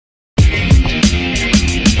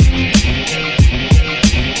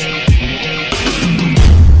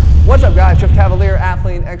What's up guys, Jeff Cavaliere,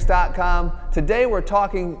 AthleanX.com. Today we're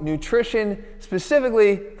talking nutrition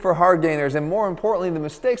specifically for hard gainers and more importantly the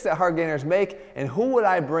mistakes that hard gainers make. And who would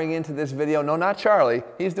I bring into this video? No, not Charlie,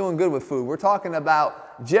 he's doing good with food. We're talking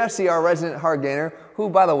about Jesse, our resident hard gainer, who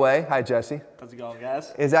by the way, hi Jesse. How's it going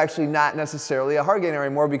guys? Is actually not necessarily a hard gainer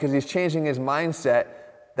anymore because he's changing his mindset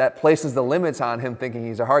that places the limits on him thinking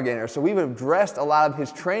he's a hard gainer. So we've addressed a lot of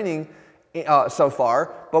his training so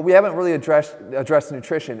far, but we haven't really addressed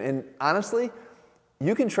nutrition. And honestly,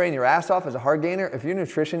 you can train your ass off as a hard gainer. If your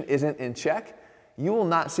nutrition isn't in check, you will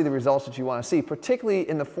not see the results that you want to see, particularly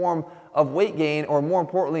in the form of weight gain or more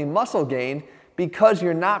importantly, muscle gain, because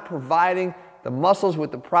you're not providing the muscles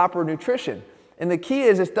with the proper nutrition. And the key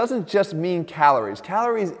is, this doesn't just mean calories.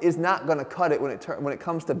 Calories is not going to cut it when it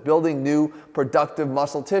comes to building new productive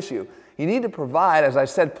muscle tissue. You need to provide, as I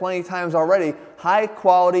said plenty of times already, high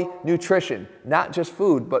quality nutrition, not just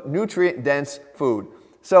food, but nutrient dense food.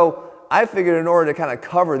 So I figured in order to kind of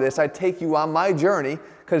cover this, I'd take you on my journey,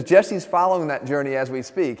 because Jesse's following that journey as we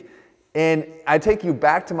speak. And I take you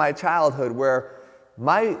back to my childhood where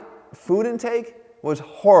my food intake was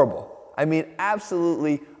horrible. I mean,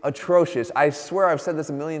 absolutely atrocious. I swear I've said this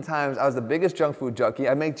a million times. I was the biggest junk food junkie.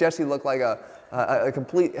 I make Jesse look like a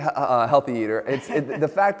complete healthy eater. The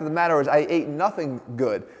fact of the matter is I ate nothing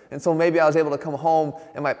good. And so maybe I was able to come home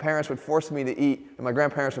and my parents would force me to eat, and my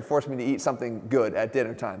grandparents would force me to eat something good at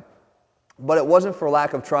dinner time. But it wasn't for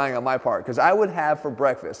lack of trying on my part, because I would have for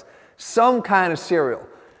breakfast some kind of cereal.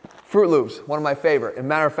 Fruit Loops, one of my favorite. As a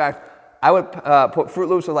matter of fact, I would put Fruit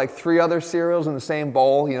Loops with like 3 other cereals in the same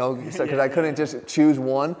bowl, you know, because I couldn't just choose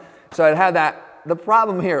one. So I'd have that. The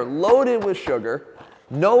problem here, loaded with sugar,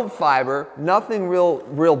 no fiber, nothing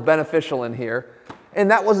real beneficial in here.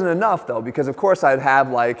 And that wasn't enough though, because of course I'd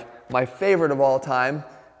have like my favorite of all time,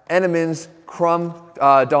 Entenmann's Crumb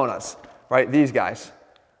Donuts, right? These guys.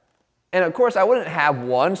 And of course I wouldn't have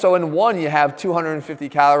one. So in one you have 250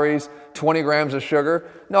 calories, 20 grams of sugar.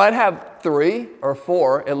 No, I'd have 3 or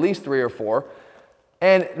 4, at least 3 or 4.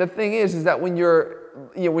 And the thing is that when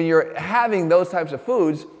you're having those types of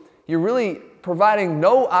foods, you're really providing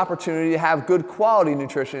no opportunity to have good quality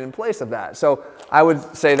nutrition in place of that. So I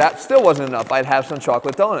would say that still wasn't enough. I'd have some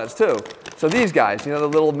chocolate donuts too. So these guys, you know the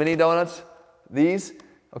little mini donuts? These?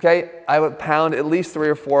 Okay, I would pound at least 3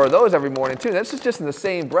 or 4 of those every morning too. This is just in the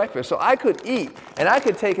same breakfast. So I could eat and I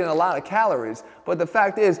could take in a lot of calories, but the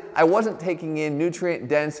fact is I wasn't taking in nutrient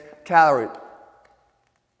dense calories.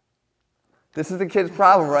 This is the kid's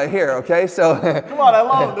problem right here, okay? So come on, I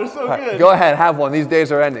love them. They're so good. Go ahead, have one. These days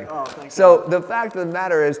are ending. Oh, thank so God. The fact of the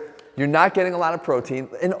matter is you're not getting a lot of protein.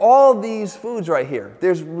 In all these foods right here,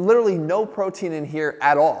 there's literally no protein in here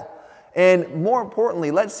at all. And more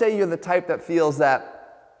importantly, let's say you're the type that feels that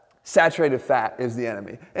saturated fat is the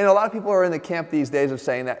enemy. And a lot of people are in the camp these days of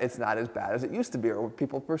saying that it's not as bad as it used to be or what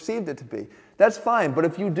people perceived it to be. That's fine, but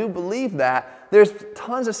if you do believe that, there's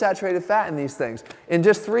tons of saturated fat in these things. In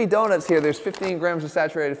just 3 donuts here, there's 15 grams of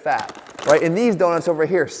saturated fat, right? In these donuts over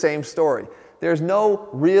here, same story. There's no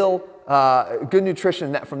real good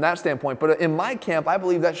nutrition from that standpoint, but in my camp, I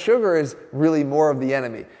believe that sugar is really more of the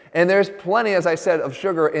enemy. And there's plenty, as I said, of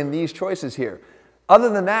sugar in these choices here. Other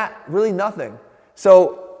than that, really nothing.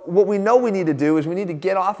 So what we know we need to do is we need to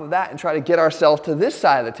get off of that and try to get ourselves to this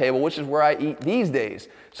side of the table, which is where I eat these days.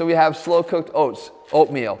 So we have slow cooked oats,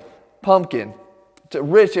 oatmeal, pumpkin,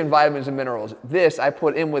 rich in vitamins and minerals. This I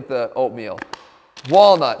put in with the oatmeal.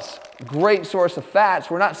 Walnuts, great source of fats.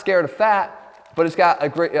 We're not scared of fat, but it's got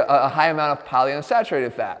a high amount of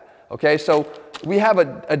polyunsaturated fat. Okay, so we have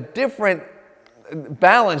a different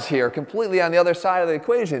balance here, completely on the other side of the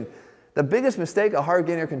equation. The biggest mistake a hard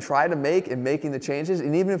gainer can try to make in making the changes,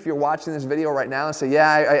 and even if you're watching this video right now and say,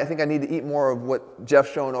 yeah, I think I need to eat more of what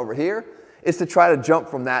Jeff's showing over here, is to try to jump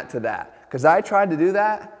from that to that. Because I tried to do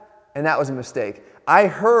that, and that was a mistake. I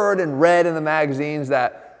heard and read in the magazines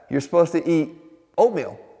that you're supposed to eat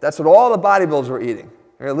oatmeal. That's what all the bodybuilders were eating.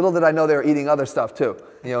 Little did I know they were eating other stuff too,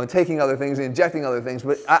 you know, and taking other things and injecting other things.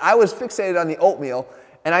 But I was fixated on the oatmeal,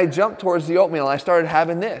 and I jumped towards the oatmeal, and I started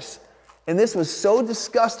having this. And this was so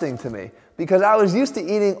disgusting to me because I was used to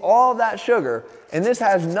eating all that sugar, and this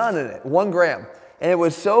has none in it, 1 gram. And it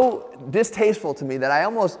was so distasteful to me that I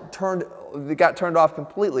almost got turned off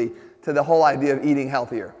completely to the whole idea of eating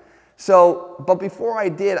healthier. So, but before I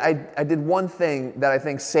did, I did one thing that I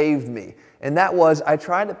think saved me, and that was I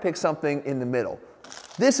tried to pick something in the middle.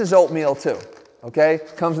 This is oatmeal too, okay?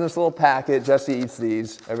 Comes in this little packet. Jesse eats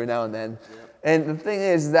these every now and then. And the thing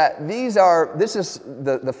is that this is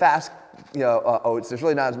the fast oats. There's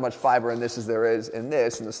really not as much fiber in this as there is in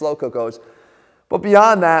this, and the slow cook oats. But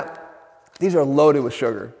beyond that, these are loaded with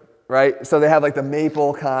sugar. right? So they have like the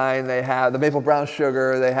maple kind, they have the maple brown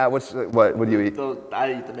sugar, they have, what do you eat?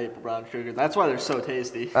 I eat the maple brown sugar. That's why they're so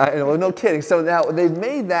tasty. No kidding. So now they've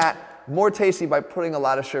made that more tasty by putting a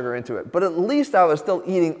lot of sugar into it. But at least I was still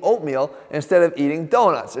eating oatmeal instead of eating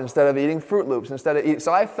donuts, instead of eating Fruit Loops, instead of eating,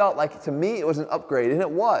 so I felt like to me it was an upgrade, and it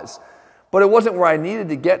was. But it wasn't where I needed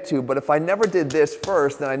to get to, but if I never did this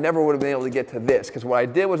first, then I never would have been able to get to this. Because what I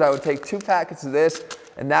did was I would take 2 packets of this,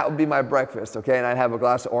 and that would be my breakfast, okay? And I'd have a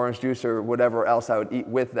glass of orange juice or whatever else I would eat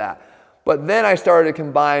with that. But then I started to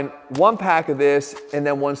combine 1 pack of this and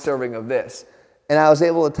then 1 serving of this. And I was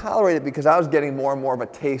able to tolerate it because I was getting more and more of a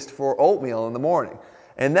taste for oatmeal in the morning.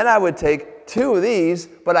 And then I would take 2 of these,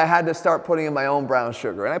 but I had to start putting in my own brown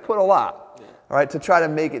sugar. And I put a lot, all right, to try to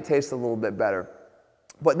make it taste a little bit better.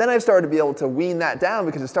 But then I started to be able to wean that down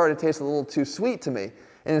because it started to taste a little too sweet to me.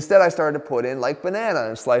 And instead I started to put in like banana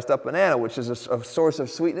and sliced up banana, which is a source of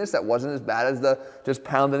sweetness that wasn't as bad as the just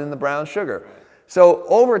pounded in the brown sugar. So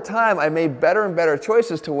over time I made better and better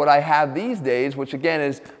choices to what I have these days, which again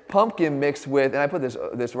is pumpkin mixed with, and I put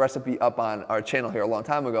this recipe up on our channel here a long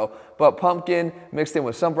time ago, but pumpkin mixed in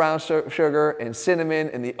with some brown sugar and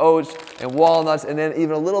cinnamon and the oats and walnuts and then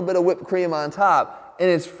even a little bit of whipped cream on top. And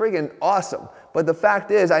it's friggin' awesome. But the fact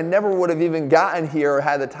is, I never would have even gotten here or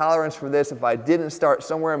had the tolerance for this if I didn't start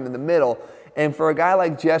somewhere in the middle. And for a guy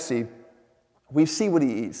like Jesse, we see what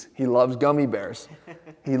he eats. He loves gummy bears.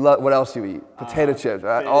 What else do you eat? Potato chips.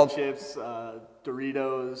 Right? Potato chips,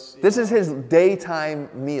 Doritos. This is his daytime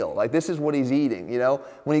meal. Like, this is what he's eating, you know?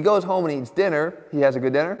 When he goes home and eats dinner, he has a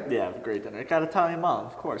good dinner? Yeah, a great dinner. Got Italian mom,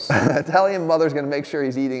 of course. Italian mother's going to make sure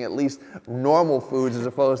he's eating at least normal foods as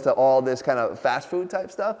opposed to all this kind of fast food type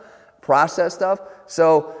stuff, processed stuff.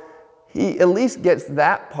 So he at least gets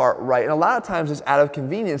that part right. And a lot of times it's out of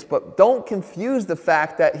convenience, but don't confuse the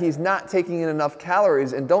fact that he's not taking in enough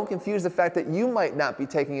calories, and don't confuse the fact that you might not be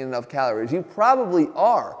taking in enough calories. You probably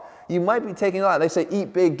are. You might be taking a lot. They say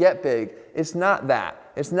eat big, get big. It's not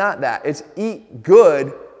that. It's not that. It's eat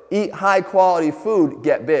good, eat high quality food,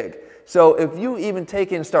 get big. So if you even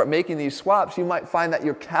take in and start making these swaps, you might find that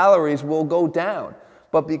your calories will go down.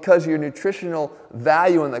 But because your nutritional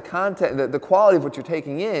value and the content, the quality of what you're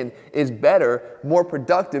taking in is better, more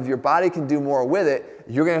productive, your body can do more with it,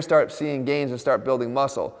 you're going to start seeing gains and start building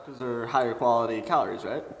muscle. Because they're higher quality calories,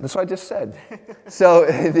 right? That's what I just said. So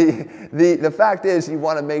the fact is, you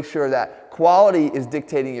want to make sure that quality is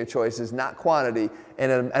dictating your choices, not quantity.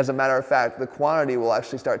 And as a matter of fact, the quantity will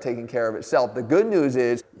actually start taking care of itself. The good news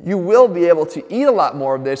is you will be able to eat a lot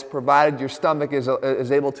more of this provided your stomach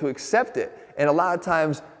is able to accept it. And a lot of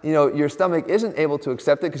times, you know, your stomach isn't able to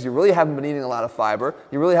accept it because you really haven't been eating a lot of fiber.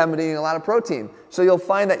 You really haven't been eating a lot of protein. So you'll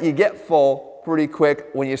find that you get full pretty quick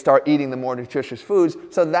when you start eating the more nutritious foods.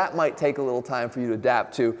 So that might take a little time for you to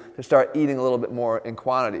adapt to start eating a little bit more in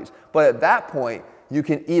quantities. But at that point, you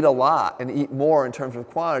can eat a lot and eat more in terms of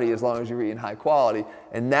quantity as long as you're eating high quality.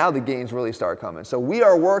 And now the gains really start coming. So we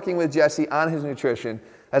are working with Jesse on his nutrition.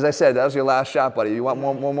 As I said, that was your last shot, buddy. You want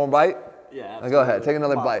one more bite? Yeah, absolutely. Go ahead, take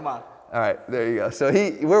another bite. Come on. All right, there you go. So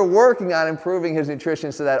we're working on improving his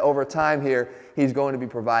nutrition so that over time here, he's going to be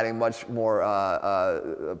providing much more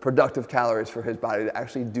productive calories for his body to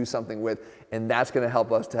actually do something with. And that's going to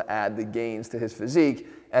help us to add the gains to his physique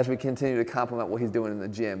as we continue to complement what he's doing in the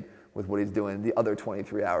gym with what he's doing the other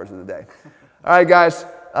 23 hours of the day. All right, guys,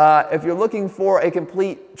 if you're looking for a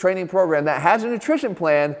complete training program that has a nutrition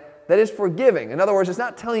plan that is forgiving. In other words, it's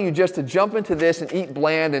not telling you just to jump into this and eat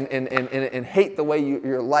bland and hate the way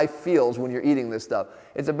your life feels when you're eating this stuff.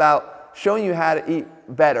 It's about showing you how to eat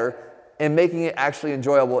better and making it actually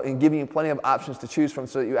enjoyable and giving you plenty of options to choose from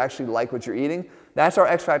so that you actually like what you're eating. That's our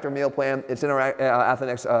X Factor meal plan. It's in our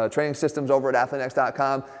Athlenex training systems over at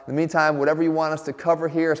athlenex.com. In the meantime, whatever you want us to cover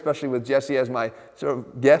here, especially with Jesse as my sort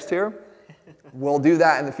of guest here, we'll do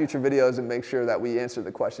that in the future videos and make sure that we answer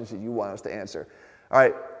the questions that you want us to answer. All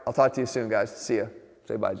right, I'll talk to you soon, guys. See ya.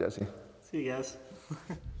 Say bye, Jesse. See you guys.